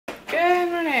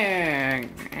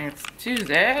It's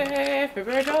Tuesday,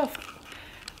 February 12th.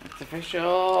 It's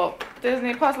official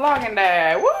Disney Plus login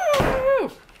day. Woo!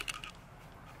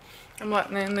 I'm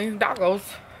letting in these doggos.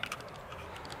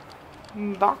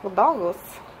 Doggos.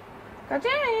 Go down,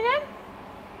 Aiden.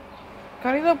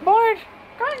 Cody, look bored.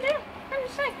 Go on, down. Come on,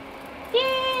 say.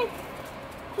 Yay!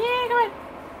 Yay, come on.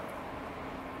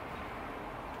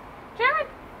 Come on.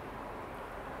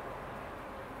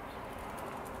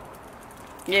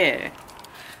 Yeah.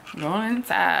 Going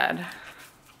inside.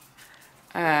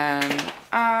 And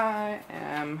I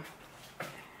am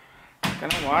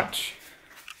gonna watch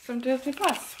some Disney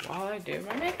Plus while I do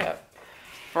my makeup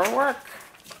for work.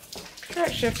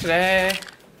 Short shift today.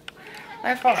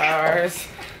 Like 4 hours.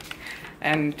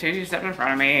 And Tucci's stepping in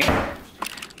front of me.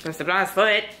 So stepped on his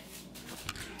foot.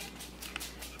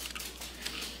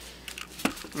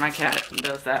 My cat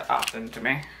does that often to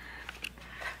me.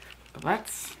 But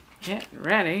let's get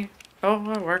ready for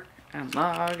work and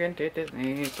log into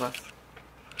Disney Plus.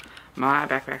 My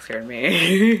backpack scared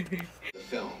me.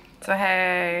 So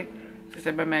hey, just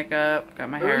did my makeup, got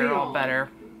my hair all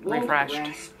better,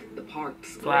 refreshed.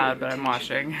 It's loud, but I'm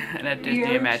watching a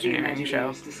Disney Imagineering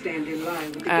show.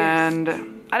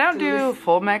 And I don't do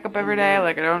full makeup every day,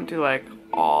 like I don't do like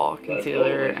all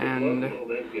concealer and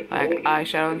like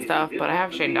eyeshadow and stuff, but I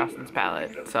have Shane Dawson's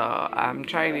palette, so I'm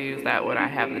trying to use that when I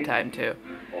have the time to.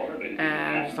 And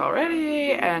I'm just all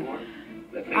ready, and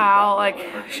I'll like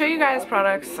show you guys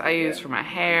products I use for my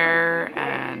hair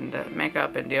and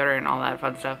makeup and deodorant and all that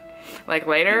fun stuff like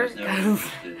later, because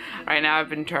right now I've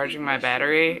been charging my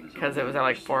battery because it was at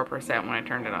like 4% when I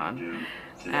turned it on.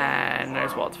 And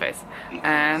there's Walt's face.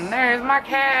 And there's my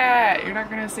cat! You're not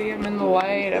gonna see him in the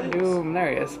light of doom.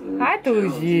 There he is. Hi,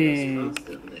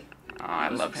 Tucci! Oh, I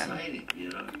love him.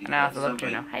 And I also love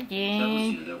Juno. Hi,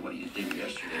 Jean!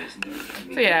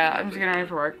 So yeah, I'm just getting ready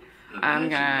for work. I'm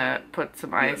gonna put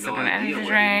some ice in an energy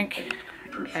drink.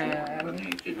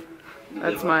 And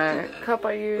that's my cup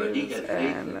I use.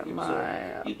 And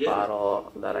my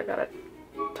bottle that I got at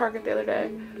Target the other day.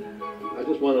 I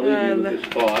just want to leave you with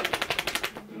this thought.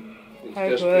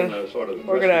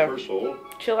 We're gonna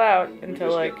chill out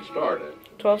until like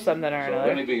 12 something or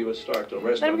another. Maybe you would start the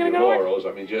rest of your laurels.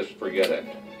 I mean, just forget it.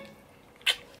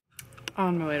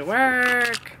 On my way to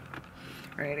work,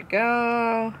 ready to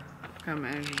go. Come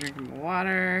in, drinking my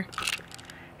water.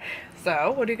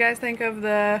 So, what do you guys think of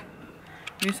the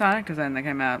new Sonic design that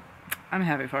came out? I'm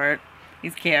happy for it.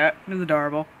 He's cute. He's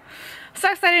adorable.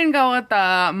 Sucks I didn't go with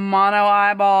the mono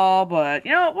eyeball, but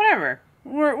you know what? Whatever.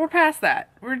 We're past that.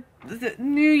 We're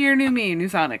new year, new me, new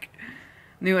Sonic.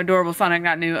 New adorable Sonic,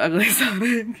 not new ugly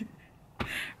Sonic.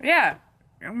 Yeah.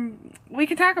 We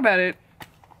can talk about it.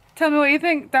 Tell me what you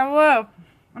think down below.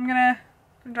 I'm gonna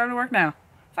drive to work now.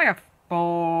 It's like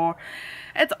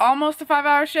it's almost a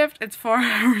 5-hour shift. It's 4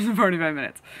 hours and 45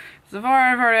 minutes. It's a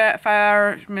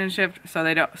 5-hour minute shift, so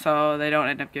they don't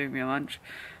end up giving me a lunch.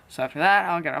 So after that,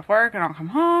 I'll get off work and I'll come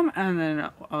home and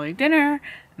then I'll eat dinner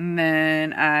and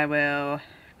then I will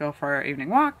go for our evening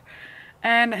walk.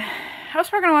 And I was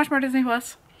probably gonna watch more Disney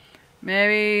Plus.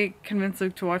 Maybe convince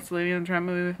Luke to watch the Lady and the Tramp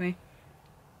movie with me.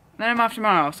 Then I'm off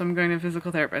tomorrow, so I'm going to a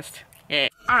physical therapist. Yeah.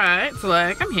 Alright, so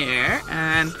like I'm here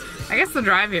and I guess the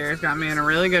drive here has got me in a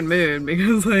really good mood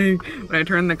because like when I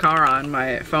turn the car on,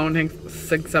 my phone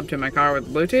syncs up to my car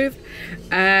with Bluetooth,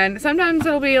 and sometimes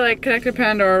it'll be like connected to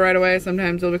Pandora right away,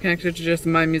 sometimes it'll be connected to just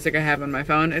my music I have on my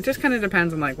phone. It just kind of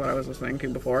depends on like what I was listening to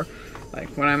before. Like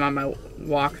when I'm on my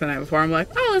walk the night before, I'm like,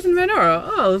 oh, listen to Pandora,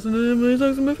 oh, listen to my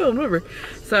songs on my phone, whatever.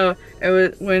 So it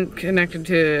was when connected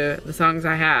to the songs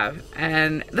I have,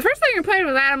 and the first thing I played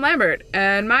was Adam Lambert,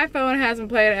 and my phone hasn't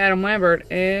played Adam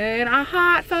Lambert in a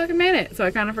hot fucking minute, so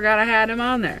I kind of forgot I had him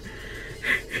on there.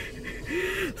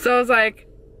 So I was like,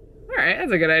 alright,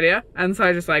 that's a good idea. And so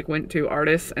I just like went to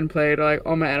artists and played like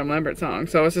all my Adam Lambert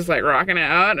songs. So I was just like rocking it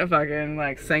out and fucking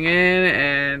like singing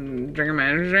and drinking my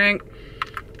energy drink.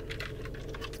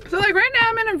 So like right now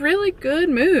I'm in a really good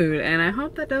mood and I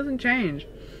hope that doesn't change.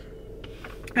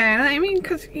 And I mean,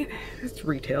 cause you know, it's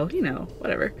retail, you know,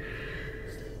 whatever.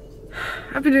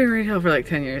 I've been doing retail for like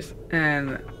 10 years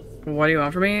and what do you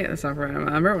want from me? The song from Adam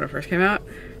Lambert when it first came out,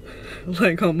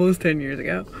 like almost 10 years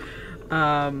ago.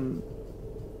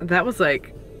 That was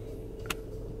like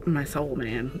my soul,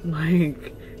 man.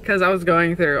 Like, cause I was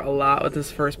going through a lot with this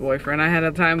first boyfriend I had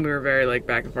at the time. We were very like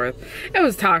back and forth. It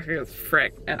was toxic as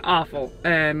frick and awful.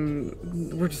 And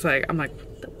we're just like, I'm like,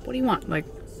 what do you want? Like,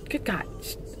 good God.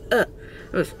 It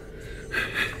was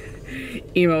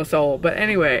emo soul. But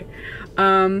anyway, so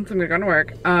I'm gonna go to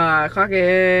work, clock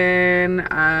in,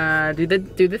 do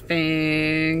the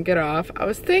thing, get off. I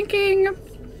was thinking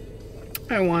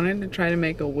I wanted to try to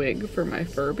make a wig for my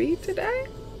Furby today.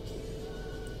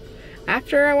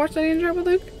 After I watched Lady and Travel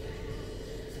with Luke.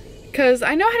 Because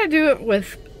I know how to do it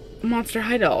with Monster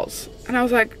High dolls. And I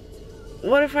was like,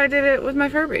 what if I did it with my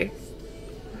Furby?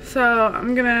 So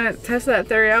I'm gonna test that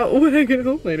theory out when I get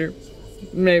home later.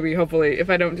 Maybe, hopefully, if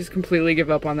I don't just completely give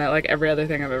up on that like every other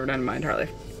thing I've ever done in my entire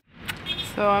life.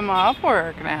 So I'm off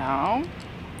work now.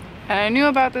 And I knew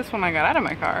about this when I got out of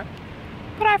my car.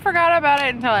 But I forgot about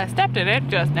it until I stepped in it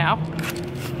just now.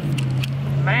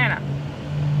 Banana.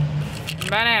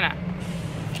 Banana.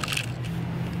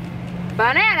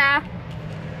 Banana!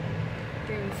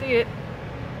 You can see it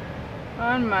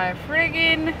on my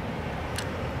friggin'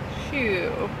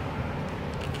 shoe.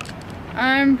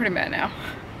 I'm pretty mad now.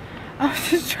 I was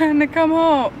just trying to go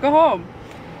home.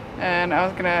 And I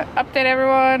was gonna update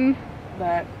everyone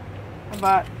that I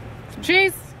bought some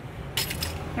cheese.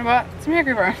 I bought some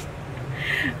hickory bars.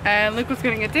 And Luke was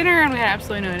gonna get dinner, and we had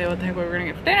absolutely no idea what the heck we were gonna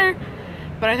get for dinner.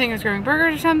 But I think he was grabbing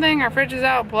burgers or something. Our fridge is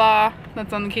out, blah.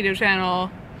 That's on the keto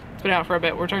channel. It's been out for a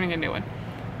bit. We're turning a new one.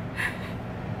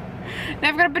 Now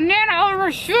I've got a banana all over my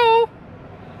shoe.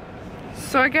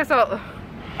 So I guess I'll,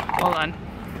 hold on.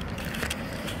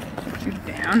 Put you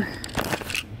down.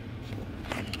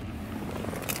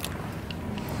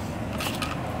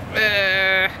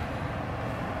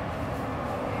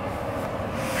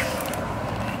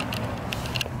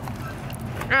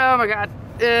 Oh my god.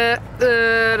 And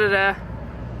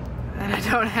I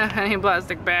don't have any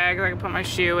plastic bags I can put my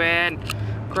shoe in.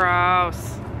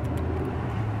 Gross.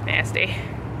 Nasty.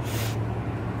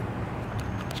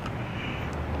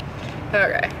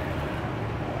 Okay.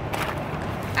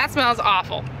 That smells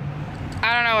awful.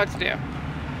 I don't know what to do.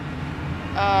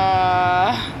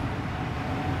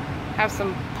 Have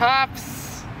some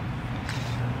puffs.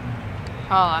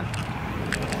 Hold on.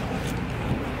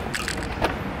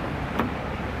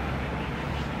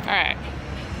 Alright.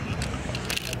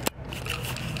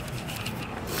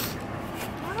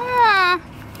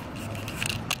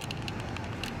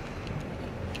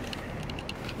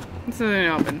 This isn't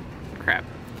open. Crap.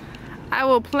 I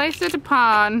will place it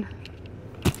upon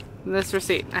this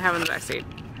receipt I have in the back seat.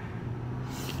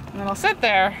 And then I'll sit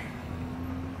there.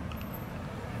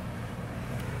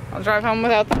 I'll drive home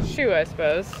without the shoe, I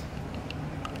suppose.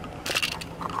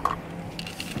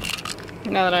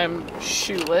 Now that I'm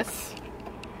shoeless.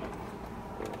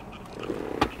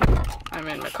 I'm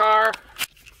in the car.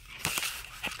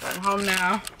 Going home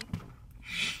now.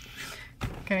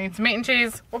 Gonna eat some meat and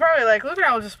cheese. We'll probably look at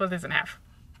how we'll just split this in half.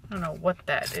 I don't know what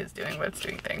that is doing, but it's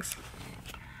doing things.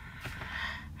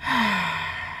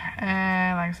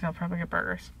 And like I said, I'll probably get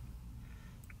burgers.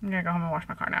 I'm gonna go home and wash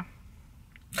my car now.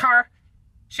 Car.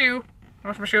 Shoe.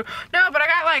 Wash my shoe. No, but I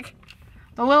got like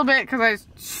a little bit because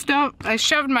I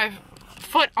shoved my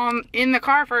foot in the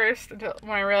car first until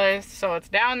when I realized, so it's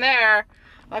down there.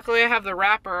 Luckily I have the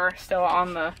wrapper still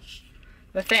on the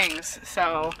things,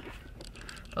 so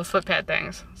those foot pad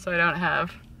things, so I don't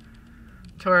have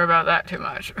to worry about that too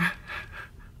much.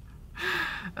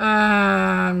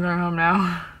 I'm going home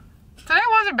now. Today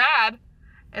wasn't bad.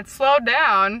 It slowed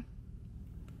down,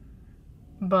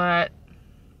 but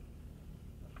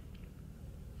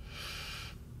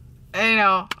you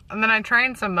know, and then I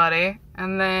trained somebody,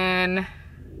 and then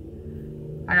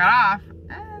I got off,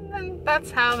 and then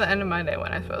that's how the end of my day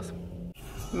went, I suppose.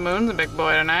 Moon's a big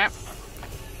boy tonight.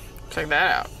 Check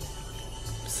that out.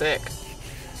 Sick.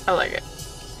 I like it.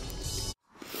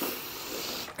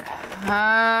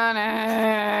 Honey,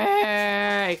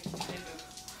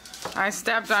 I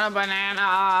stepped on a banana.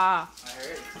 I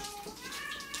heard.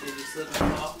 Did you slip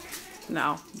and fall?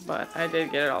 No, but I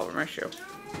did get it all over my shoe.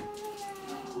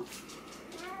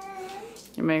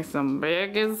 You make some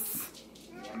biggies.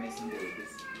 Yeah, I made some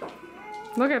biggies.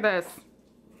 Look at this.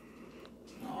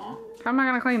 Aw. How am I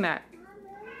gonna clean that?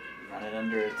 Run it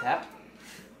under a tap.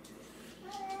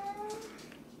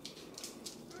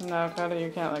 No, Cody,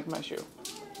 you can't lick my shoe.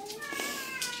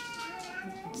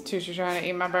 Is Tucci trying to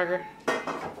eat my burger?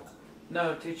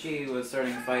 No, Tucci was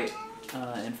starting a fight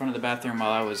in front of the bathroom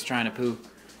while I was trying to poo.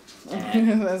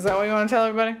 And, Is that what you want to tell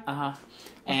everybody? uh-huh.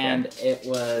 And it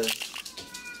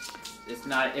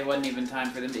wasn't even time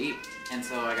for them to eat, and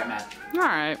so I got mad.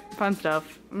 Alright, fun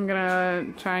stuff. I'm gonna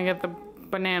try and get the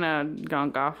banana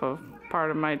gunk off of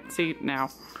part of my seat now.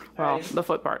 Well, the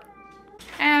foot part.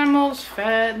 Animals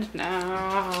fed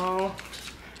now.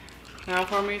 Now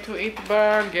for me to eat the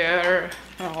burger.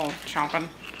 Oh, chomping.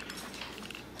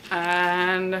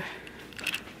 And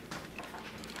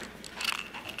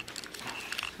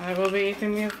I will be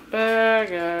eating these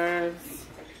burgers.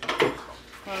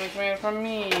 What is made from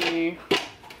me.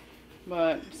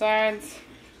 But besides,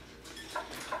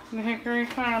 The hickory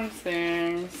farms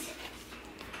things.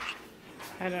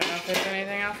 I don't know if there's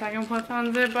anything else I can put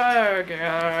on the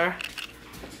burger.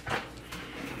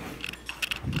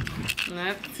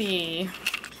 Let's see.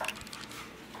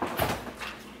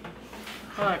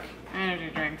 Look, energy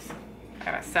drinks.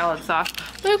 Got a salad sauce.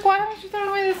 Luke, why haven't you thrown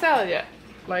away the salad yet?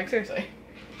 Like, seriously.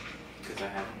 Because I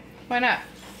haven't. Why not?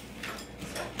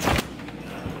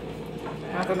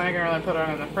 Nothing I can really put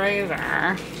on in the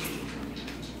freezer.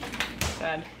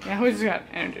 Sad. Yeah, we just got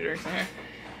energy drinks in here.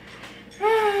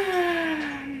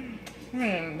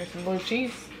 There's some blue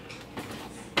cheese.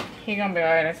 He gonna be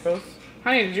alright, I suppose.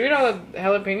 Honey, did you eat all the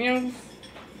jalapenos,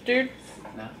 dude?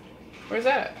 No. Where's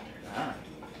that? Ah.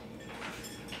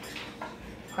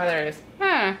 Oh, there it is.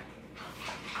 Huh.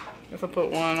 Guess I'll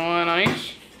put one on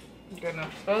each. Good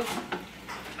enough, I suppose.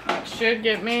 That should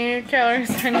get me calories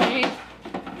I need.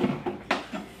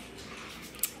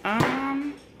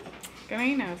 Gonna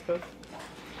eat now, I suppose.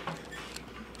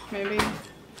 Maybe.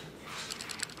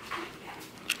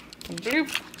 Bloop.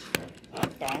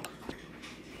 Bonk.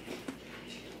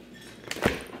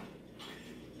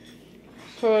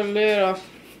 Put a little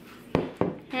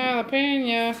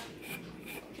jalapeno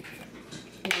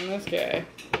on this guy.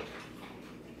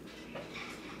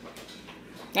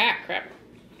 Ah, crap.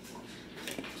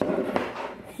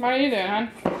 What are you doing, hon?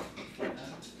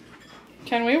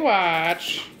 Can we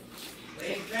watch?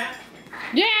 Waiting trap?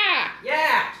 Yeah!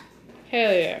 Yeah!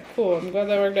 Hell yeah. Cool. I'm glad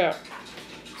that worked out.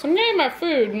 So I'm getting my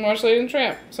food and watch Lady and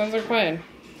Tramp. Sounds like playing.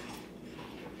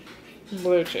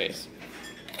 Blue cheese.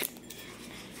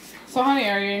 So honey,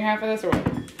 are you eating half of this or what?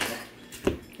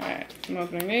 Alright, I'm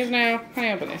opening these now.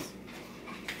 Honey, open these.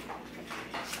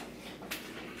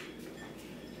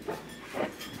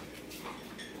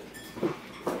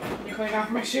 You clean off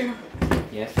my shoe?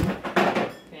 Yes.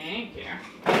 Thank you.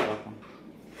 You're welcome.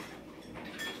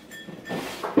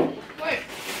 Wait.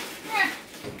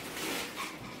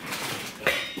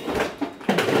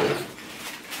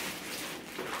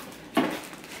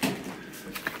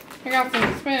 I got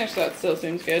some Spanish, that still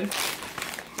seems good. I'm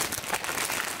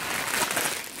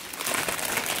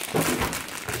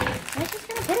just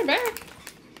gonna put it back.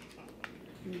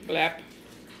 Blap.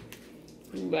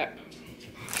 Blap.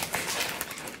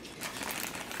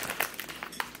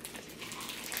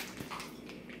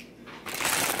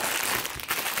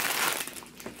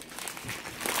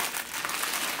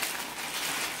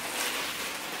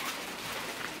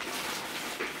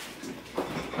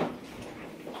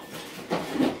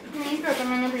 Put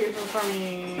them in the paper for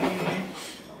me.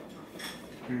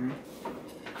 Mm-hmm.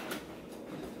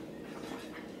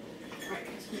 Right.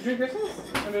 Did you drink Christmas?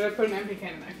 Or did I put an empty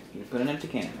can in there? You put an empty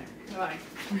can in there. I like.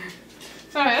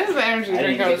 Sorry, this is the energy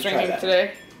drink I was drinking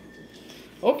today.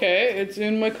 Okay, it's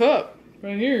in my cup.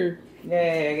 Right here.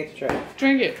 Yay, I get to try it.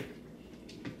 Drink it.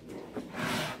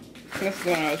 This is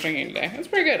the one I was drinking today. It's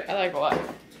pretty good. I like it a lot.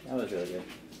 That was really good.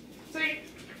 See?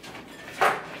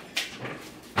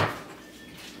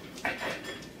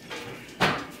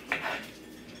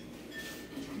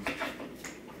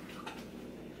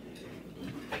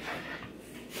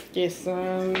 Get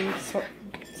some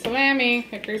salami,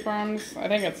 Hickory Farms. I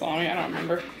think it's salami, I don't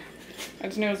remember. I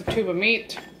just knew it was a tube of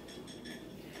meat.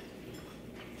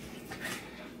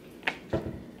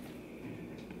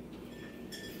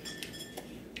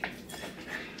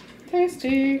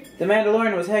 Tasty. The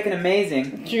Mandalorian was heckin'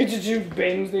 amazing. Did you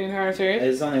binge the entire series?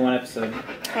 It's only one episode.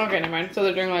 Okay, never mind. So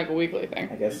they're doing like a weekly thing.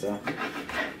 I guess so.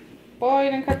 Boy,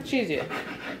 you didn't cut the cheese yet.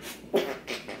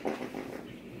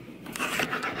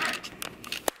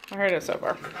 I heard it so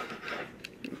far.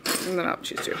 And then I'll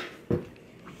cheese too.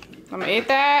 I'm gonna eat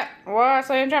that. Watch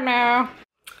Lady and the Tramp now.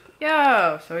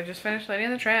 Yo, so we just finished Lady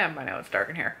and the Tramp. I know it's dark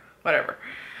in here. Whatever.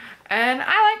 And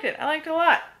I liked it. I liked it a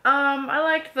lot. I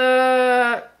liked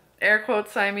the air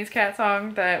quotes Siamese cat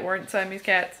song that weren't Siamese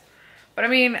cats. But I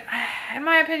mean, in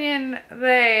my opinion,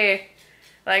 they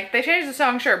changed the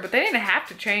song, sure, but they didn't have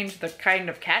to change the kind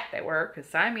of cat they were, because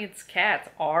Siamese cats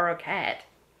are a cat.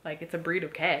 Like, it's a breed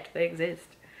of cat. They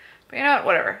exist. But you know what?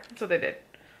 Whatever. That's what they did.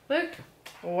 Luke,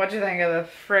 what'd you think of the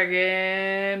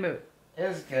friggin' movie? It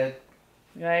was good.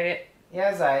 You like it? Yeah,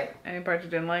 it was alright. Any parts you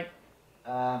didn't like?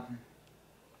 No.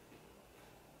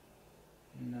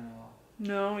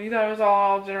 No, you thought it was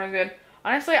all generally good.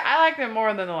 Honestly, I liked it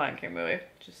more than the Lion King movie.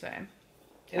 Just saying.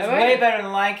 It was way better than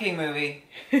the Lion King movie.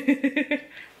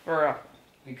 For real.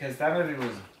 Because that movie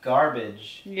was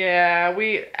garbage. Yeah,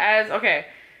 okay,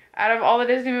 out of all the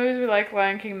Disney movies, we like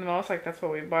Lion King the most. Like, that's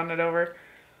what we bonded over.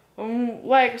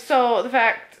 So the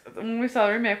fact, when we saw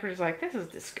the remake, we're just like, this is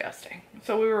disgusting.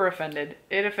 So we were offended.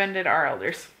 It offended our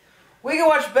elders. We can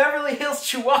watch Beverly Hills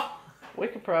Chihuahua. We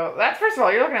could that's first of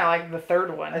all, you're looking at like the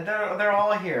third one. They're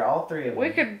all here, all three of them.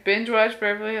 We could binge watch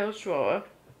Beverly Hills Chihuahua.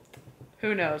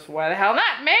 Who knows? Why the hell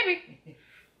not? Maybe.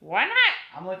 Why not?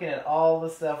 I'm looking at all the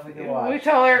stuff we can watch. We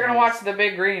totally are gonna watch The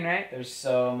Big Green, right? There's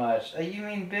so much. You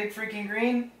mean Big Freaking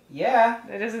Green? Yeah.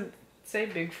 It doesn't say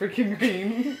Big Freaking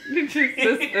Green. It just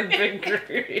says The Big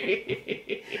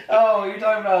Green. Oh, you're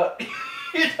talking about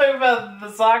the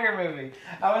soccer movie.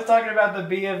 I was talking about the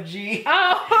BFG.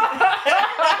 Oh.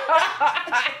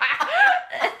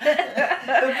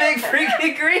 The Big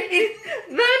Freaking Green.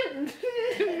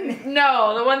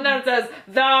 No, the one that says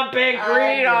The Big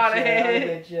Green on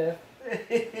it.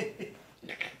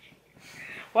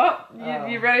 Well,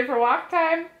 you ready for walk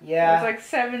time? Yeah. It's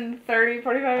like 7:30,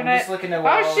 45 I'm minutes. just looking at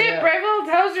Oh shit, Brave Little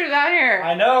Toaster's out here.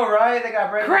 I know, right? They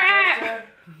got Brave Little Crap! Toaster.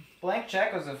 Blank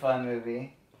Check was a fun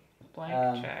movie.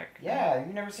 Blank Check. Yeah,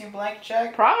 you've never seen Blank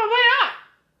Check? Probably not.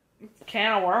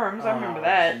 Can of Worms, I remember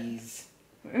that. Jeez.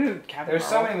 Ooh, There's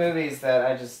so many movies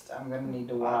that I'm gonna need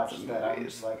to watch that I'm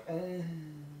just like,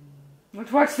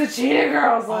 Let's watch the Cheetah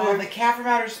Girls. Oh, The Cat from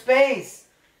Outer Space.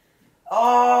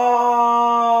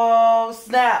 Oh,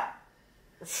 snap.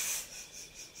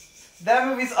 That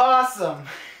movie's awesome.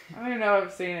 I don't even know if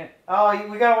I've seen it. Oh,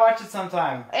 we gotta watch it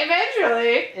sometime.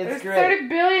 Eventually. There's great. 30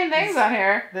 billion things on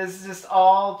here. This is just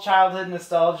all childhood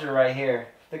nostalgia right here.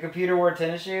 The computer wore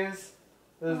tennis shoes.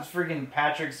 This is freaking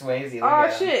Patrick Swayze. Look Oh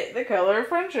at him. shit, The Color of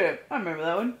Friendship. I remember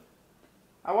that one.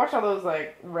 I watched all those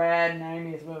like rad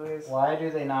 90s movies. Why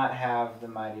do they not have the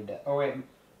Mighty Ducks? Oh wait,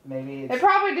 maybe it's... They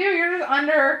probably do. You're just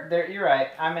under. You're right.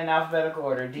 I'm in alphabetical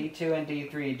order. D2 and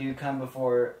D3 do come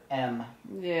before M.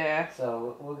 Yeah.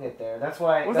 So we'll get there. That's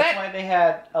why. Was why they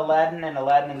had Aladdin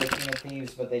and the King of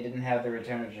Thieves, but they didn't have the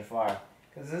Return of Jafar.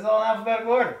 Because this is all in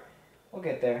alphabetical order. We'll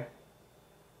get there.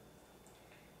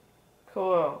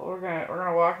 Cool. We're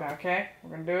gonna walk now. Okay.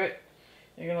 We're gonna do it.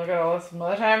 You can look at all this some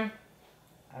other time.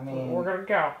 I mean, we're gonna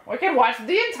go. We can watch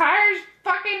the entire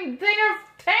fucking thing of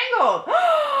Tangled.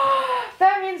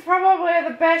 That means probably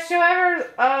the best show ever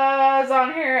is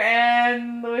on here,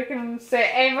 and we can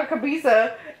say Ava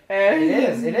Kabisa. And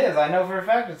It is. I know for a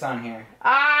fact it's on here.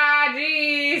 Ah,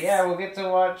 jeez. Yeah, we'll get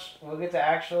to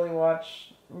actually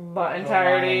watch the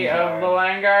entirety of The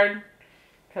Lion Guard.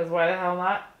 Because why the hell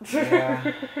not? Yeah.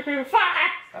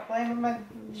 Fuck! Stop playing with my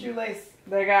shoelace.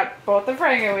 They got both the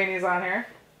Frankenweenies on here.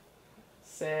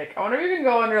 Sick. I wonder if you can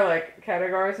go under like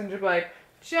categories and just be like,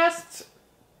 just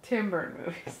Tim Burton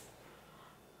movies.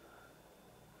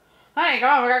 Honey, come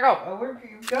on, we gotta go. Oh, we're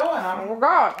going. We're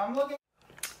going. I'm looking.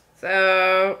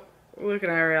 So, Luke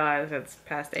and I realize it's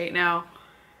past 8 now.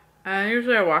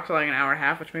 Usually I walk for like an hour and a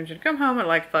half, which means you'd come home at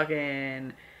like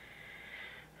fucking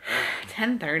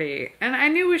 10:30. And I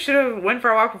knew we should have went for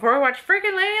a walk before we watched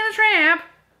freaking Lady and the Tramp.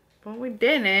 But we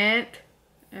didn't.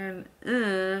 And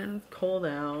it's cold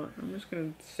out. I'm just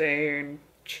gonna stay here and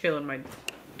chill in my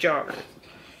joggers.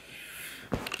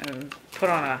 And put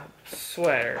on a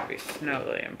sweater, be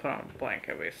snuggly, and put on a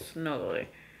blanket, be snuggly.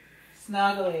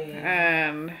 Snuggly.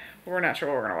 And we're not sure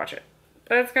what we're gonna watch it.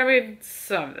 But it's gonna be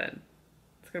something.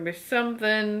 It's gonna be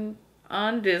something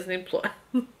on Disney Plus.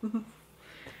 And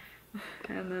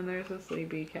then there's a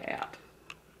sleepy cat.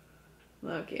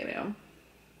 Look at him.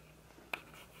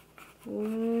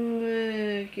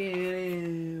 Look at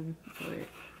him. Wait.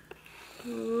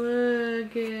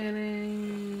 Look at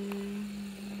him.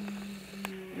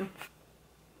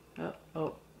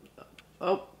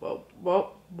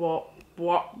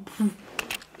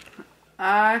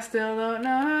 I still don't know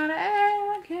how to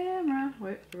aim a camera.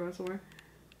 Wait, we're going somewhere.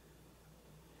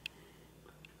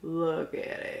 Look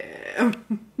at him.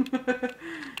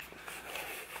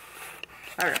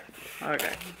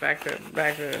 Okay. Back to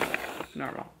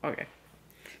normal. Okay.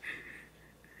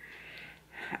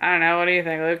 I don't know. What do you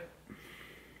think, Luke?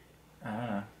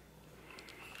 I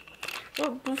don't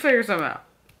know. We'll figure something out.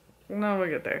 No, we'll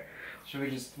get there. Should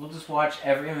we'll just watch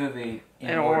every movie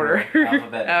in order.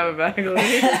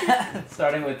 Alphabetically.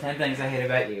 Starting with 10 Things I Hate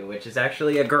About You, which is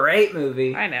actually a great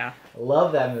movie. I know.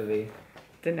 Love that movie.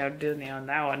 Didn't know Disney on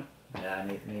that one. Yeah,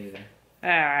 me either.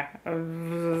 Alright.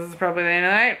 This is probably the end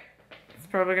of the night. It's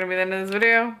probably going to be the end of this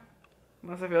video.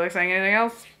 Unless I feel like saying anything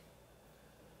else.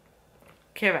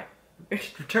 Okay, bye.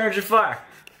 Return of Jafar.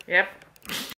 Yep.